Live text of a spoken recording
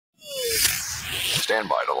Stand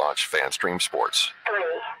by to launch FanStream Sports. 3,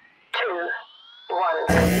 2,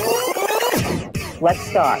 1. Let's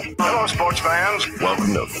start. Hello, sports fans.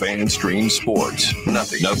 Welcome to FanStream Sports.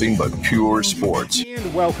 Nothing but pure sports.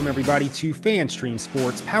 And welcome, everybody, to FanStream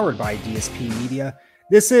Sports, powered by DSP Media.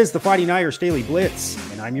 This is the Fighting Irish Daily Blitz,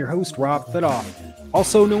 and I'm your host, Rob Fidoff,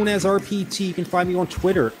 also known as RPT. You can find me on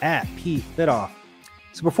Twitter at PFidoff.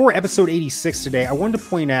 So before episode 86 today, I wanted to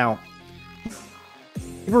point out,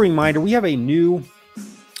 give a reminder, we have a new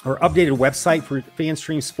or updated website for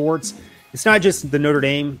FanStream Sports. It's not just the Notre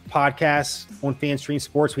Dame podcast on FanStream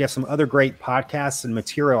Sports. We have some other great podcasts and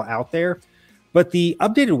material out there. But the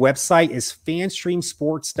updated website is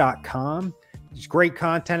fanstreamsports.com. There's great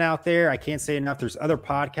content out there. I can't say enough. There's other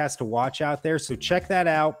podcasts to watch out there. So check that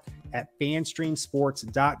out at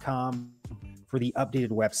fanstreamsports.com for the updated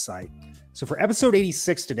website. So for episode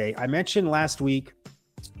 86 today, I mentioned last week,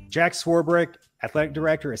 Jack Swarbrick, athletic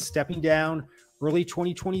director, is stepping down early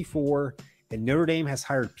 2024, and Notre Dame has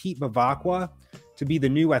hired Pete Bevacqua to be the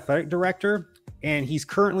new athletic director. And he's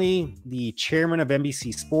currently the chairman of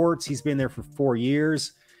NBC Sports. He's been there for 4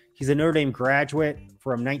 years. He's a Notre Dame graduate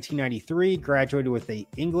from 1993, graduated with an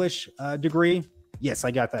English degree. Yes, I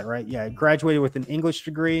got that right. Yeah, graduated with an English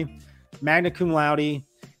degree, magna cum laude.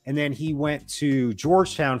 And then he went to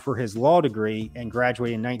Georgetown for his law degree and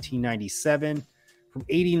graduated in 1997. From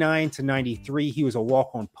 89 to 93, he was a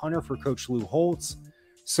walk-on punter for Coach Lou Holtz.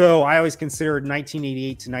 So I always considered 1988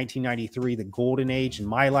 to 1993 the golden age in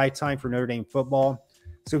my lifetime for Notre Dame football.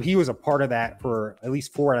 So he was a part of that for at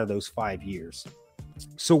least 4 out of those 5 years.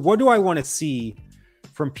 So what do I want to see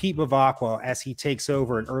from Pete Bevacqua as he takes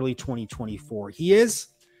over in early 2024? He is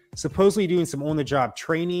supposedly doing some on-the-job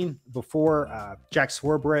training before Jack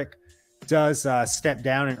Swarbrick does step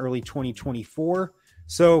down in early 2024.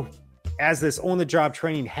 So as this on-the-job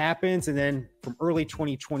training happens, and then from early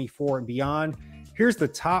 2024 and beyond, here's the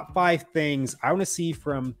top 5 things I want to see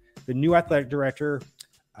from the new athletic director,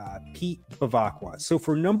 Pete Bevacqua. So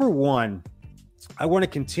for number 1, I want a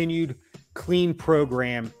continued clean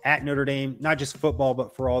program at Notre Dame, not just football,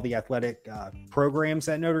 but for all the athletic programs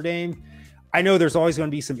at Notre Dame. I know there's always going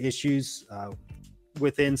to be some issues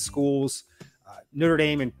within schools. Notre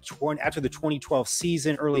Dame after the 2012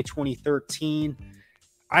 season, early 2013,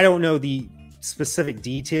 I don't know the specific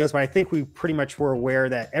details, but I think we pretty much were aware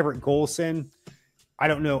that Everett Golson, I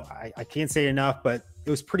don't know, I can't say enough, but it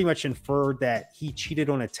was pretty much inferred that he cheated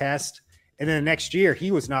on a test. And then the next year,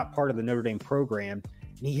 he was not part of the Notre Dame program.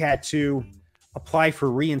 And he had to apply for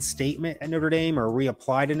reinstatement at Notre Dame or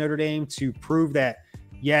reapply to Notre Dame to prove that,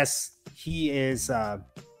 yes, he is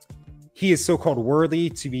so-called worthy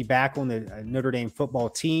to be back on the Notre Dame football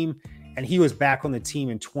team. And he was back on the team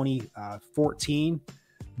in 2014.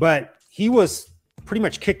 But he was pretty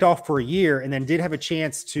much kicked off for a year and then did have a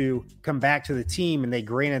chance to come back to the team, and they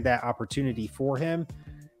granted that opportunity for him.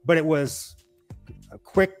 But it was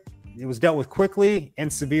dealt with quickly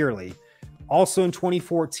and severely. Also in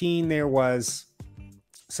 2014, there was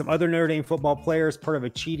some other Notre Dame football players part of a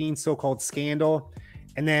cheating so-called scandal.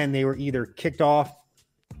 And then they were either kicked off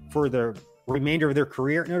for the remainder of their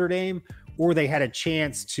career at Notre Dame, or they had a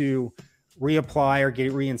chance to reapply or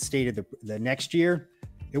get reinstated the next year.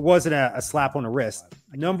 It wasn't a slap on the wrist.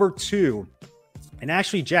 Number 2, and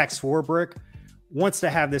actually Jack Swarbrick wants to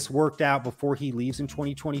have this worked out before he leaves in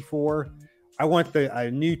 2024. I want a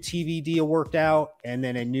new TV deal worked out and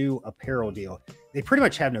then a new apparel deal. They pretty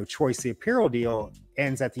much have no choice. The apparel deal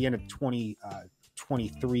ends at the end of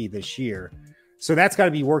 2023 this year. So that's got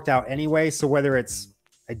to be worked out anyway. So whether it's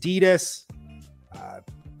Adidas,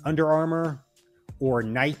 Under Armour, or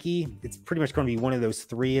Nike, it's pretty much going to be one of those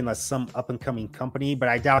 3 unless some up-and-coming company, but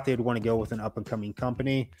I doubt they'd want to go with an up-and-coming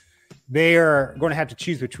company. They are going to have to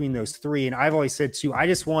choose between those 3. And I've always said too, I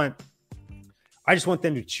just want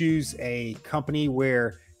them to choose a company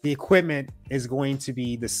where the equipment is going to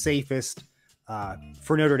be the safest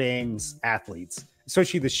for Notre Dame's athletes,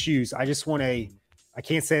 especially the shoes. I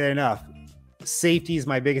can't say that enough. Safety is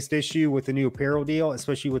my biggest issue with the new apparel deal,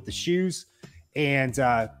 especially with the shoes. And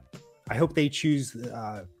I hope they choose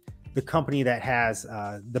the company that has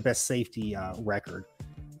the best safety record.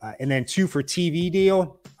 And then 2 for TV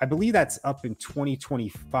deal. I believe that's up in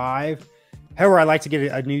 2025. However, I'd like to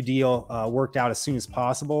get a new deal worked out as soon as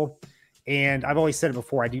possible. And I've always said it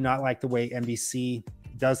before, I do not like the way NBC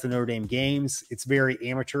does the Notre Dame games. It's very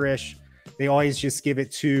amateurish. They always just give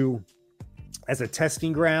it as a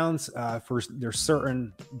testing grounds for their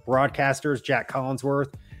certain broadcasters. Jack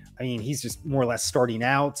Collinsworth, I mean, he's just more or less starting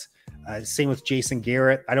out. Same with Jason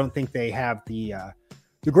Garrett. I don't think they have the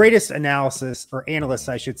greatest analysis or analysts,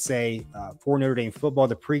 I should say, for Notre Dame football.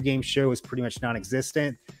 The pregame show is pretty much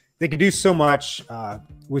non-existent. they could do so much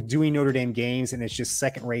with doing Notre Dame games, and it's just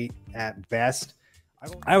second rate at best.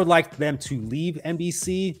 I would like them to leave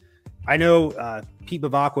NBC. I know Pete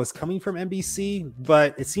Bevacqua is coming from NBC,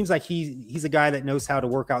 but it seems like he's a guy that knows how to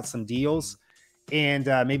work out some deals, and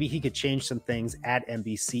maybe he could change some things at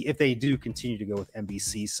NBC if they do continue to go with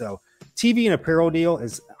NBC. So TV and apparel deal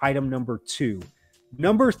is item number 2.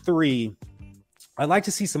 Number 3, I'd like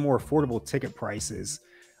to see some more affordable ticket prices.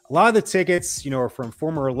 A lot of the tickets, are from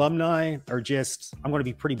former alumni or just, I'm going to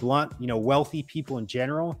be pretty blunt, wealthy people in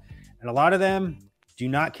general. And a lot of them do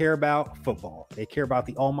not care about football. They care about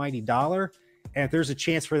the almighty dollar. And if there's a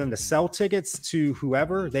chance for them to sell tickets to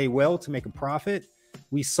whoever, they will, to make a profit.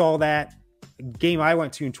 We saw that game I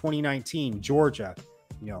went to in 2019, Georgia,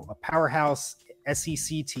 a powerhouse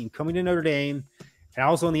SEC team coming to Notre Dame. And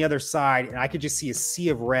I was on the other side, and I could just see a sea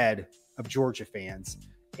of red of Georgia fans.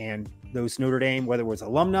 And those Notre Dame, whether it was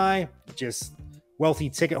alumni, just wealthy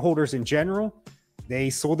ticket holders in general, they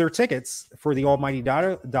sold their tickets for the almighty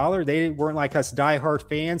dollar. They weren't like us diehard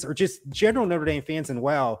fans or just general Notre Dame fans. And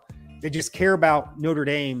they just care about Notre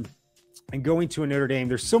Dame and going to a Notre Dame.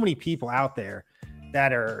 There's so many people out there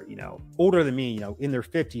that are, older than me, in their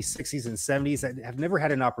 50s, 60s, and 70s that have never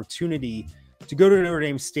had an opportunity to go to Notre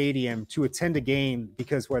Dame Stadium to attend a game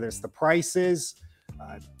because whether it's the prices,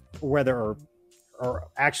 or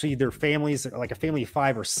actually their families, like a family of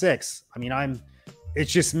 5 or 6. I mean,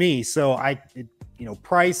 it's just me. So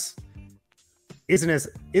price isn't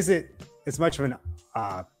as much of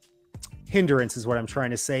an hindrance is what I'm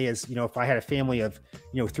trying to say is, if I had a family of,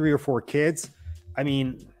 3 or 4 kids, I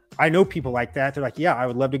mean, I know people like that. They're like, yeah, I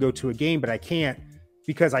would love to go to a game, but I can't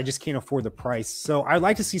because I just can't afford the price. So I'd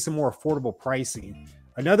like to see some more affordable pricing.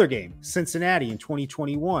 Another game, Cincinnati in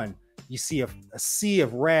 2021, you see a sea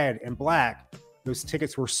of red and black. Those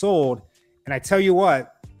tickets were sold. And I tell you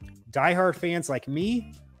what, diehard fans like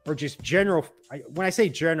me or just general, when I say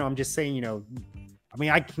general, I'm just saying,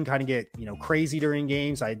 I can kind of get, crazy during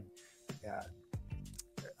games.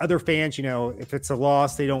 Other fans, if it's a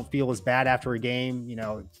loss, they don't feel as bad after a game.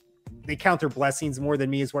 They count their blessings more than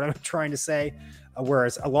me is what I'm trying to say.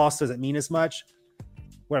 Whereas a loss doesn't mean as much.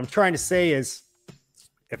 What I'm trying to say is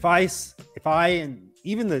if I, and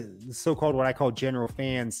even the so-called, what I call general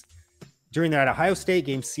fans, during that Ohio State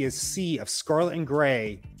game, see a sea of scarlet and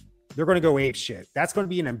gray, they're going to go ape shit. That's going to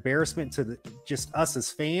be an embarrassment to just us as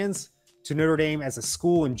fans, to Notre Dame as a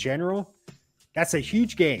school in general. That's a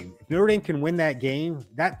huge game. If Notre Dame can win that game,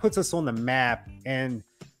 that puts us on the map and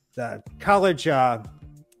the college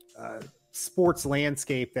sports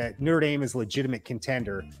landscape that Notre Dame is a legitimate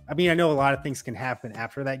contender. I mean, I know a lot of things can happen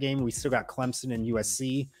after that game. We still got Clemson and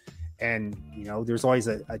USC, and there's always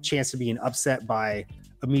a chance to be an upset by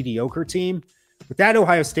a mediocre team. But that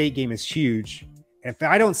Ohio State game is huge. And if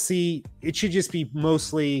I don't see, it should just be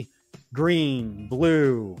mostly green,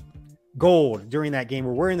 blue, gold during that game.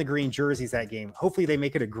 We're wearing the green jerseys that game. Hopefully they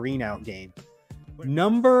make it a green out game.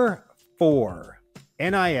 Number 4,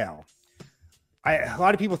 NIL. A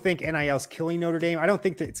lot of people think NIL is killing Notre Dame. I don't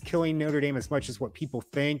think that it's killing Notre Dame as much as what people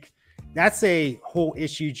think. That's a whole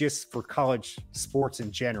issue just for college sports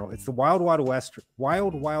in general. It's the wild, wild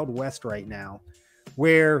west right now,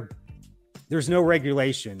 where there's no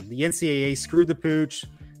regulation. The NCAA screwed the pooch.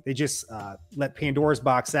 They just let Pandora's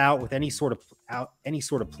box out with any sort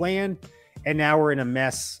of plan, and now we're in a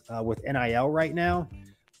mess with NIL right now.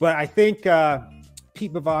 But I think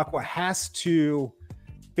Pete Bevacqua has to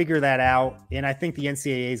figure that out, and I think the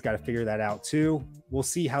NCAA's got to figure that out too. We'll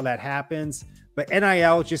see how that happens. But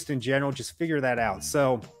NIL, just in general, just figure that out.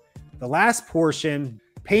 So the last portion,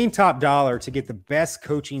 paying top dollar to get the best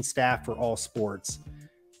coaching staff for all sports.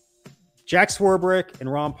 Jack Swarbrick and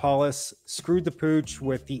Ron Paulus screwed the pooch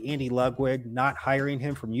with the Andy Ludwig not hiring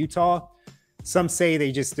him from Utah. Some say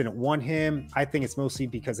they just didn't want him. I think it's mostly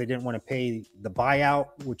because they didn't want to pay the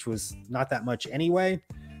buyout, which was not that much anyway.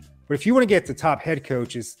 But if you want to get the top head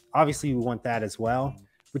coaches, obviously we want that as well.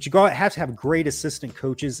 But you have to have great assistant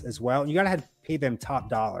coaches as well. And you got to pay them top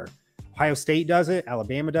dollar. Ohio State does it.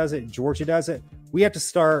 Alabama does it. Georgia does it. We have to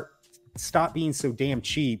stop being so damn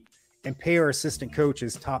cheap and pay our assistant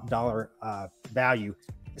coaches top dollar value.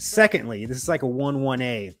 Secondly, this is like a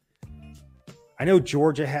 1-1A. I know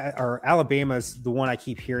Georgia or Alabama's the one I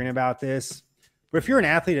keep hearing about this. But if you're an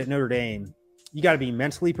athlete at Notre Dame, you got to be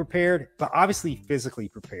mentally prepared, but obviously physically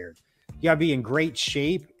prepared. You got to be in great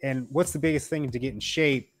shape. And what's the biggest thing to get in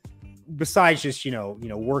shape besides just,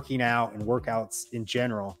 working out and workouts in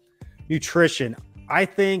general? Nutrition. I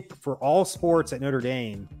think for all sports at Notre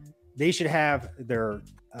Dame, they should have their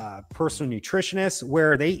personal nutritionists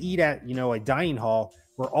where they eat at, a dining hall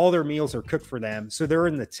where all their meals are cooked for them. So they're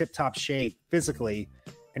in the tip-top shape physically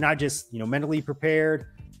and not just, mentally prepared,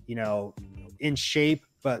 in shape,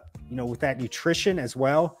 but, with that nutrition as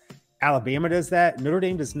well. Alabama does that. Notre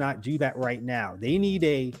Dame does not do that right now. They need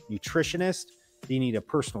a nutritionist. They need a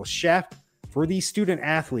personal chef for these student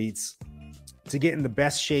athletes to get in the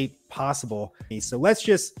best shape possible. So let's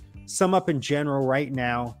just sum up in general right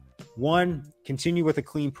now. 1, continue with a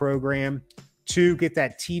clean program. 2, get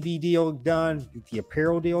that TV deal done, get the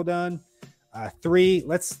apparel deal done. 3,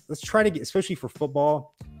 let's try to get, especially for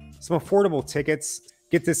football, some affordable tickets.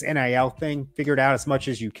 Get this NIL thing figured out as much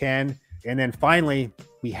as you can. And then finally,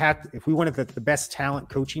 if we wanted the best talent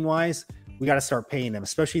coaching wise, we got to start paying them,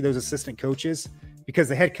 especially those assistant coaches, because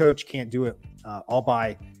the head coach can't do it all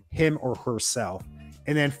by him or herself.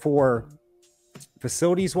 And then for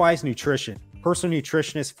facilities wise, nutrition, personal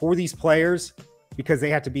nutritionist for these players, because they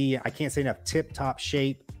have to be, I can't say enough, tip top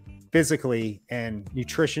shape physically, and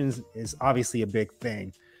nutrition is obviously a big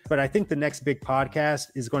thing. But I think the next big podcast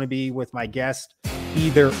is going to be with my guest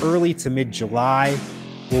either early to mid-July,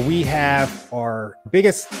 where we have our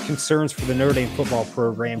biggest concerns for the Notre Dame football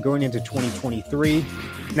program going into 2023.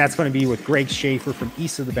 And that's going to be with Greg Schaefer from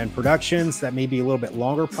East of the Bend Productions. That may be a little bit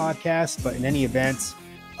longer podcast, but in any event,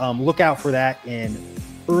 look out for that in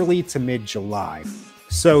early to mid-July.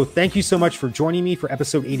 So thank you so much for joining me for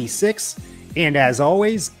episode 86. And as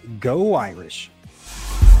always, go Irish.